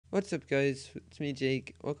What's up, guys? It's me,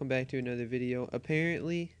 Jake. Welcome back to another video.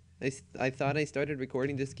 Apparently, I thought I started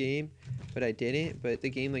recording this game, but I didn't. But the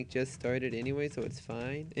game just started anyway, so it's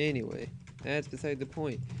fine. Anyway, that's beside the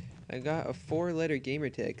point. I got a 4-letter gamer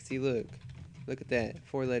tag. See, look at that,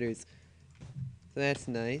 4 letters. So that's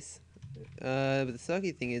nice. But the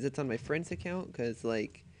sucky thing is, it's on my friend's account, cause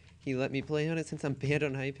he let me play on it since I'm banned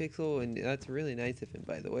on Hypixel, and that's really nice of him,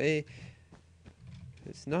 by the way.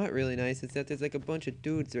 It's not really nice, it's that there's a bunch of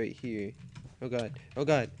dudes right here. Oh god, oh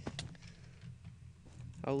god.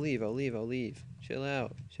 I'll leave. Chill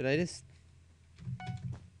out. Should I just...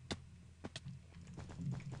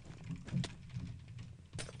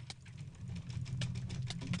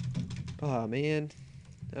 Oh man.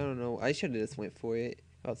 I don't know, I should've just went for it.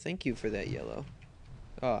 Oh, thank you for that, yellow.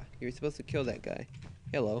 Oh, you were supposed to kill that guy.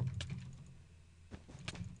 Hello.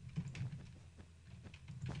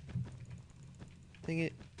 Dang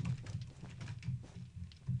it.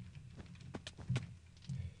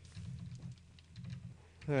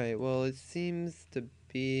 Alright, well, it seems to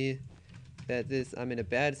be that I'm in a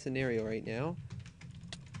bad scenario right now.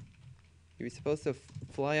 You were supposed to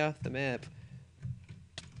fly off the map.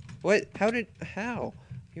 What? How?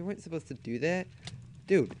 You weren't supposed to do that?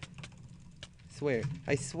 Dude.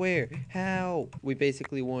 I swear. How? We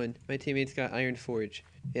basically won. My teammates got Iron Forge.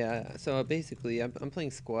 Yeah, so basically, I'm playing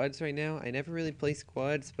squads right now. I never really play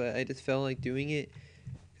squads, but I just felt like doing it.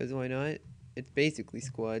 Because why not? It's basically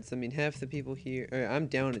squads. I mean, half the people here... I'm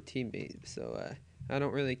down a teammate, so I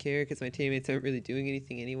don't really care because my teammates aren't really doing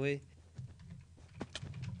anything anyway.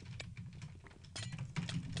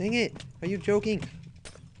 Dang it! Are you joking?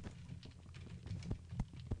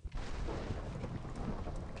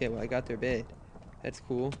 Okay, well, I got their bed. That's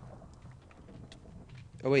cool.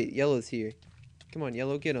 Oh, wait, yellow's here. Come on,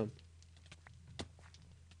 yellow, get him.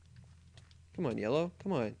 Come on, yellow.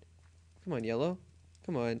 Come on. Come on, yellow.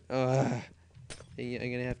 Come on. Ugh.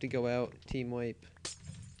 I'm gonna have to go out. Team wipe.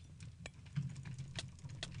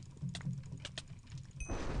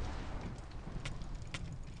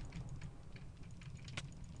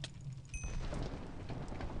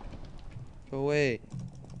 Go away.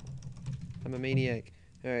 I'm a maniac.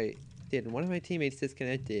 Alright. Did one of my teammates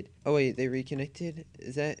disconnected? Oh wait, they reconnected?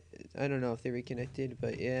 Is that... I don't know if they reconnected,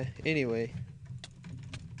 but yeah. Anyway.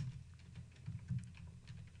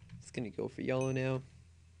 Just gonna go for yellow now.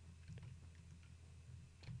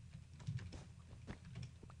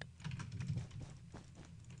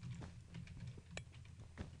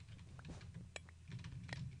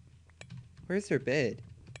 Where's their bed?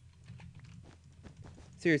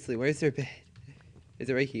 Seriously, where's their bed? Is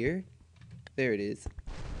it right here? There it is.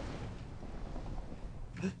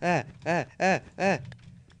 Ah!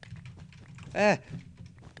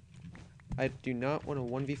 I do not want a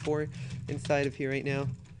 1v4 inside of here right now.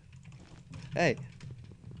 Hey!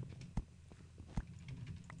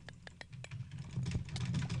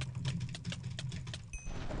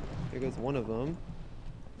 There goes one of them.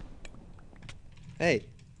 Hey!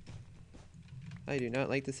 I do not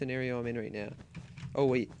like the scenario I'm in right now. Oh,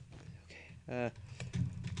 wait. Okay.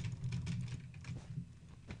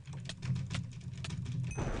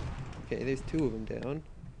 Okay, there's 2 of them down.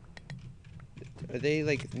 Are they,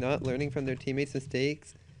 not learning from their teammates'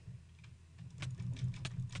 mistakes?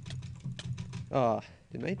 Oh,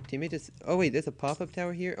 did my teammate just... Oh, wait, there's a pop-up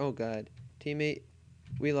tower here? Oh, God. Teammate,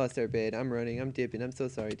 we lost our bed. I'm running. I'm dipping. I'm so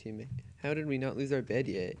sorry, teammate. How did we not lose our bed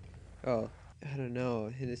yet? Oh, I don't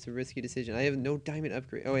know. It's a risky decision. I have no diamond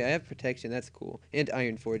upgrade. Oh, wait, I have protection. That's cool. And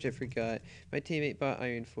Iron Forge. I forgot. My teammate bought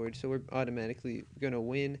Iron Forge, so we're automatically going to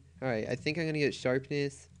win. All right, I think I'm going to get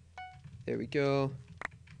Sharpness. There we go.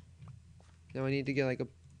 Now I need to get a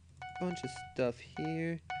bunch of stuff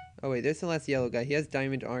here. Oh wait, there's the last yellow guy. He has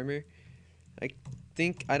diamond armor. I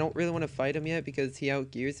don't really want to fight him yet because he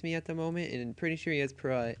outgears me at the moment, and I'm pretty sure he has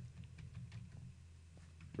pride.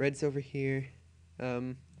 Red's over here.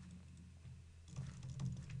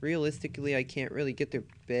 Realistically, I can't really get their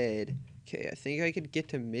bed. Okay, I think I could get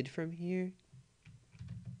to mid from here.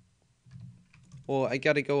 Well, I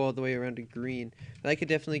gotta go all the way around to green. But I could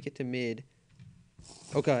definitely get to mid.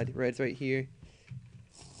 Oh god, red's right here.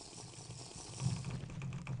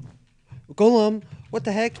 Golem! What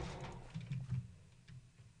the heck?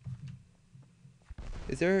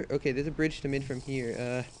 Is there... Okay, there's a bridge to mid from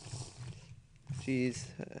here. Jeez.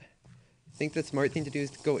 I think the smart thing to do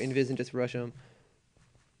is to go invis and just rush them.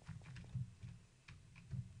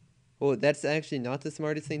 Well, that's actually not the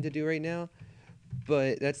smartest thing to do right now.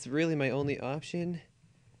 But that's really my only option.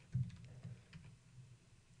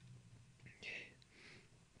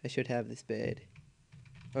 I should have this bed.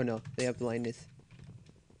 Oh no, they have blindness.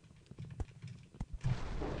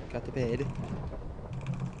 Got the bed.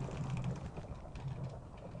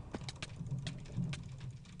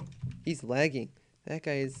 He's lagging. That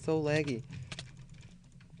guy is so laggy.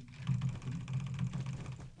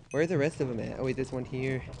 Where are the rest of them at? Oh wait, there's one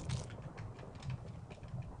here.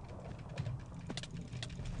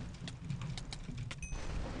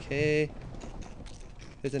 Okay.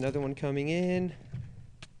 There's another one coming in.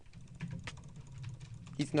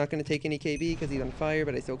 He's not going to take any KB because he's on fire,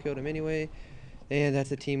 but I still killed him anyway. And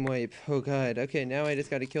that's a team wipe. Oh god. Okay, now I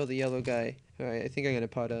just got to kill the yellow guy. Alright, I think I'm going to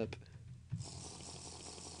pot up.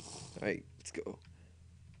 Alright, let's go.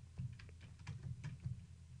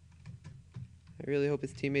 I really hope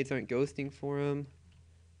his teammates aren't ghosting for him.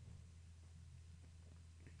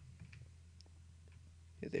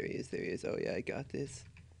 Yeah, there he is, there he is. Oh yeah, I got this.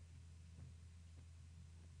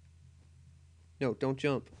 No, don't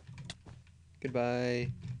jump.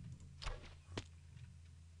 Goodbye.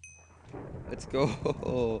 Let's go.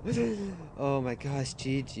 Oh my gosh,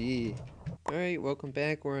 GG. Alright, welcome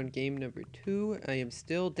back. We're on game number 2. I am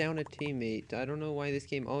still down a teammate. I don't know why this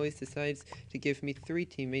game always decides to give me 3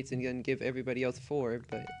 teammates and then give everybody else 4,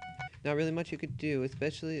 but not really much you could do,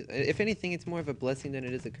 especially, if anything, it's more of a blessing than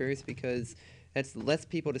it is a curse because that's less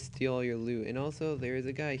people to steal all your loot. And also, there is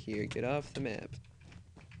a guy here. Get off the map.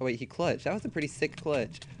 Oh wait, he clutched. That was a pretty sick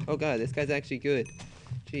clutch. Oh god, this guy's actually good.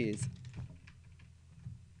 Jeez.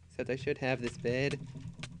 Except I should have this bed.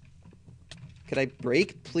 Could I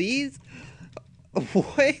break, please?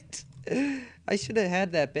 What? I should have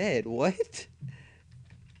had that bed. What?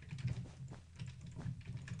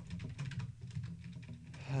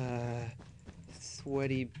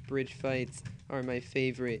 Sweaty bridge fights are my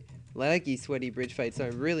favorite. Laggy sweaty bridge fights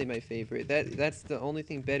are really my favorite. That's the only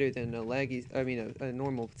thing better than a laggy, a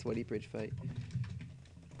normal sweaty bridge fight.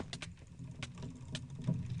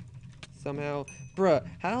 Somehow,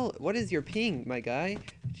 bruh, what is your ping, my guy?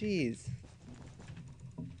 Jeez.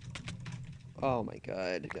 Oh my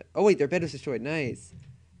god. Oh wait, their bed was destroyed. Nice.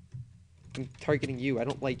 I'm targeting you. I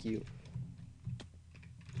don't like you.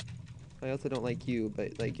 I also don't like you,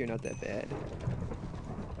 but like you're not that bad.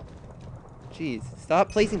 Jeez.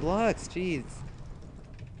 Stop placing blocks. Jeez.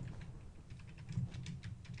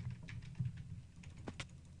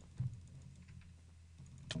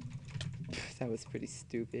 That was pretty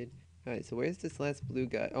stupid. Alright, so where's this last blue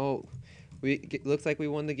guy? Oh, looks like we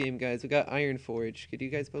won the game, guys. We got Iron Forge. Could you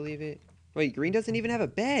guys believe it? Wait, green doesn't even have a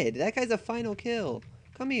bed. That guy's a final kill.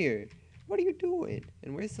 Come here. What are you doing?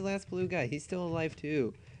 And where's the last blue guy? He's still alive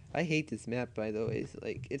too. I hate this map, by the way.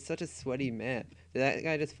 It's such a sweaty map. Did that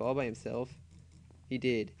guy just fall by himself? He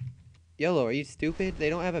did. Yellow, are you stupid? They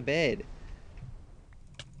don't have a bed.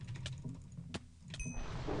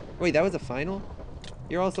 Wait, that was a final?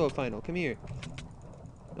 You're also a final. Come here.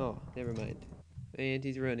 Oh, never mind. And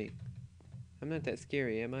he's running. I'm not that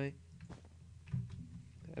scary, am I?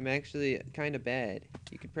 I'm actually kind of bad.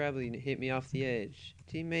 You could probably hit me off the edge.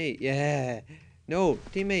 Teammate, yeah. No,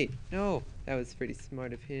 teammate, no. That was pretty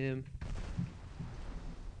smart of him.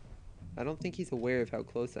 I don't think he's aware of how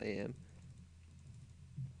close I am.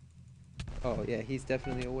 Oh, yeah, he's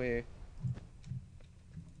definitely aware.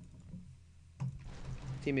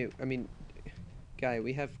 Teammate, guy,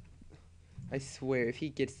 we have... I swear, if he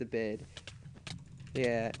gets the bed...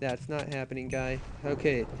 Yeah, that's not happening, guy.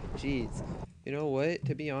 Okay, jeez. You know what?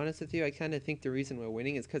 To be honest with you, I kind of think the reason we're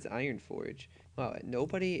winning is because Iron Forge. Wow,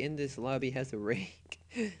 nobody in this lobby has a rank.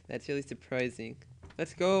 That's really surprising.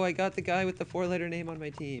 Let's go, I got the guy with the 4-letter name on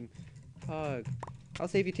my team. Pog. I'll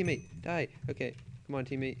save you, teammate. Die. Okay, come on,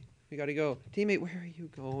 teammate. We gotta go. Teammate, where are you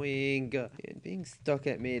going? And being stuck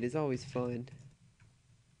at mid is always fun.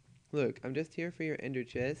 Look, I'm just here for your ender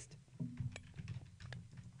chest.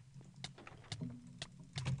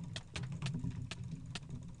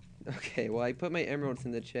 Okay, well, I put my emeralds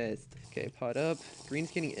in the chest. Okay, pot up.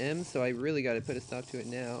 Green's getting M, so I really gotta put a stop to it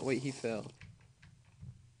now. Wait, he fell.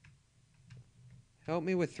 Help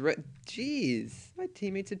me with threat. Jeez, my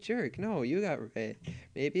teammate's a jerk. No, you got red.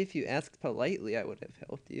 Maybe if you asked politely, I would have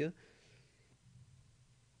helped you.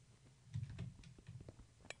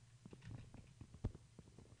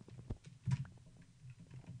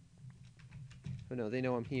 Oh no, they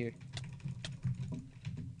know I'm here.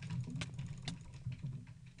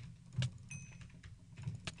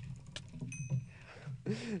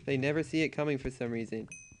 They never see it coming for some reason.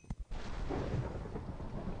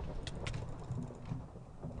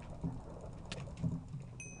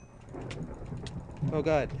 Oh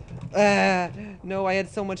god. Ah! No, I had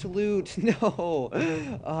so much loot. No.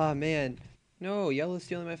 Oh man. No, yellow's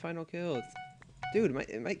stealing my final kills. Dude,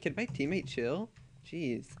 can my teammate chill?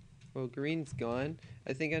 Jeez. Well, green's gone.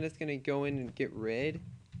 I think I'm just gonna go in and get red.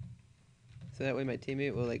 So that way my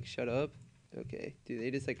teammate will like shut up. Okay. Do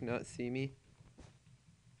they just like not see me?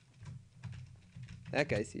 That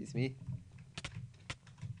guy sees me.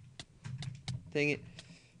 Dang it.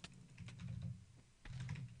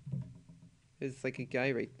 There's like a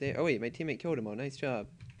guy right there. Oh wait, my teammate killed him all. Nice job.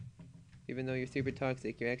 Even though you're super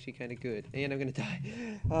toxic, you're actually kind of good. And I'm gonna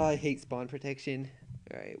die. Oh, I hate spawn protection.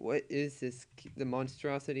 Alright, what is this? The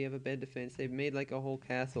monstrosity of a bed defense. They've made like a whole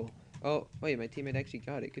castle. Oh, wait, my teammate actually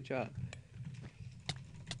got it. Good job.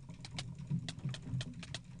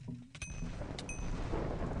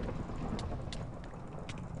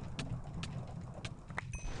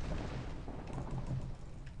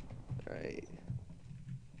 Alright.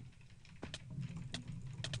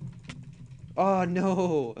 Oh,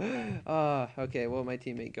 no! Ah, okay, well, my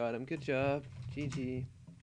teammate got him. Good job. GG.